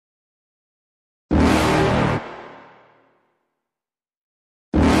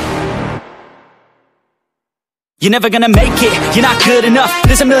You're never gonna make it, you're not good enough.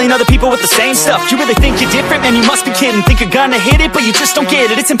 There's a million other people with the same stuff. You really think you're different? Man, you must be kidding. Think you're gonna hit it, but you just don't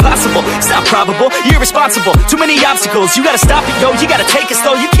get it. It's impossible, it's not probable, you're irresponsible. Too many obstacles, you gotta stop it, yo. You gotta take it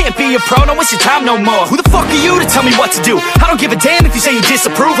slow, you can't be a pro. Don't waste your time no more. Who the fuck are you to tell me what to do? I don't give a damn if you say you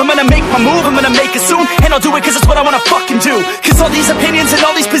disapprove. I'm gonna make my move, I'm gonna make it soon. And I'll do it cause it's what I wanna fucking do. Cause all these opinions and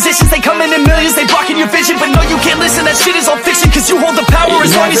all these positions, they come in millions, they blocking your vision. But no, you can't listen, that shit is all fiction. Cause you hold the power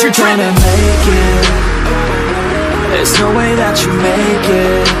as long as you're dreaming. There's no way that you make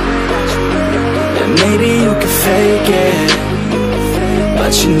it. And maybe you can fake it,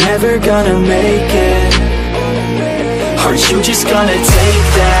 but you're never gonna make it. Aren't you just gonna take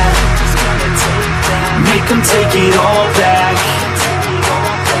that? Make them take it all back.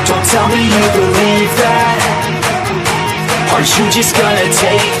 Don't tell me you believe that. Aren't you just gonna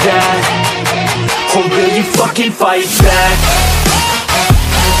take that? Or will you fucking fight back?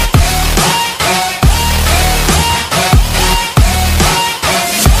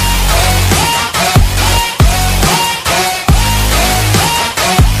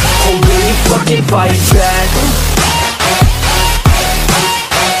 Fucking fight back.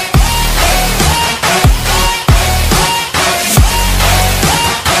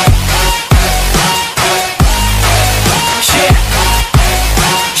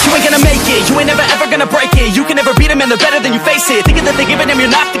 You ain't gonna make it, you ain't never ever gonna break it. You can never beat them and they're better than you face it. Thinking that they give a damn, you're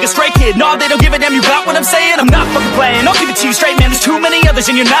not, think a straight kid. No, they don't give a damn, you got what I'm saying? I'm not fucking playing, I'll give it to you straight, man. There's too many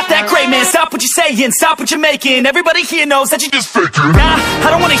others and you're not that great, man. Stop what you're saying, stop what you're making. Everybody here knows that you just faking. Nah, I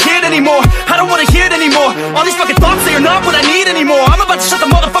don't wanna hear it anymore, I don't wanna hear it anymore. All these fucking thoughts, they are not what I need anymore. I'm about to shut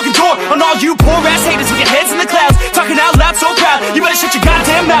the motherfucking door on all you poor ass haters with your heads in the clouds, talking out loud so proud. You better shut your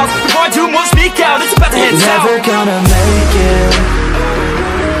goddamn mouth before I do more, speak out. It's about to head south. You're never gonna make it.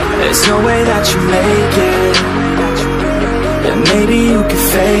 There's no way that you make it. And maybe you can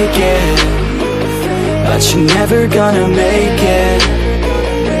fake it, but you're never gonna make it.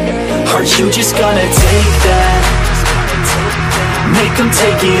 Aren't you just gonna take that? Make them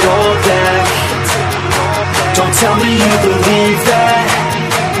take it all back. Don't tell me you believe that.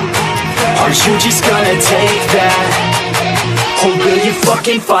 Aren't you just gonna take that? Or will you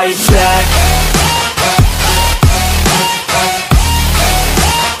fucking fight back?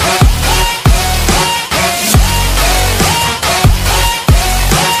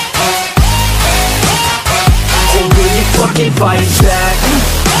 Fucking fight back.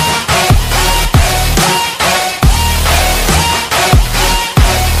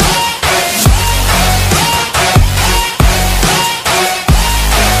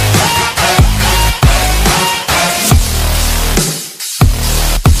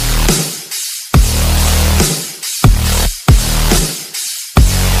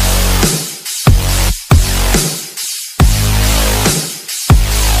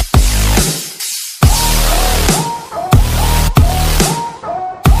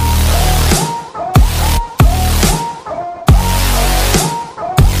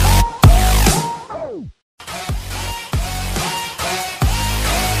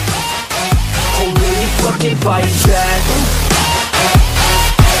 Fucking fight back.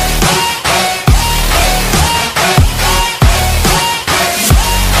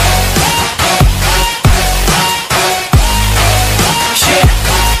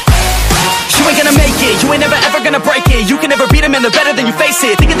 You ain't gonna make it, you ain't never ever gonna break it. You can never beat them and they're better than you face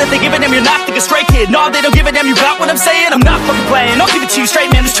it. Thinking that they give a damn, you're not, think a straight kid. No, they don't give a damn, you got what I'm saying? I'm not fucking playing, I'll give it to you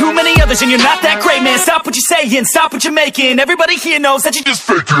straight, man. There's too many others and you're not that great, man. Stop what you're saying, stop what you're making. Everybody here knows that you just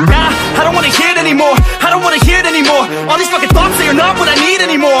faking. Nah, I don't wanna hear it anymore, I don't wanna hear it anymore. All these fucking thoughts, they are not what I need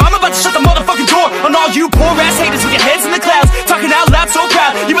anymore. I'm about to shut the motherfucking door on all you poor ass haters with your heads in the clouds, talking out loud so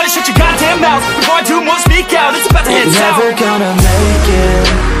proud. You better shut your goddamn mouth before I do more, speak out. It's about to head south. You're never gonna make it.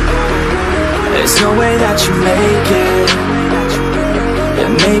 There's no way that you make it.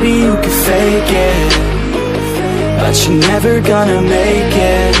 And maybe you can fake it, but you're never gonna make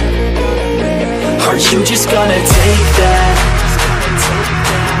it. Aren't you just gonna take that?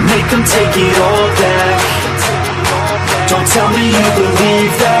 Make them take it all back. Don't tell me you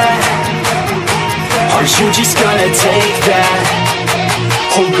believe that. Aren't you just gonna take that?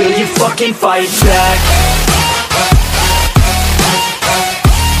 Or will you fucking fight back?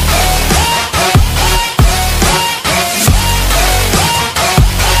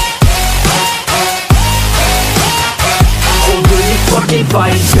 Fucking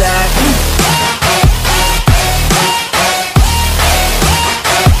fight back.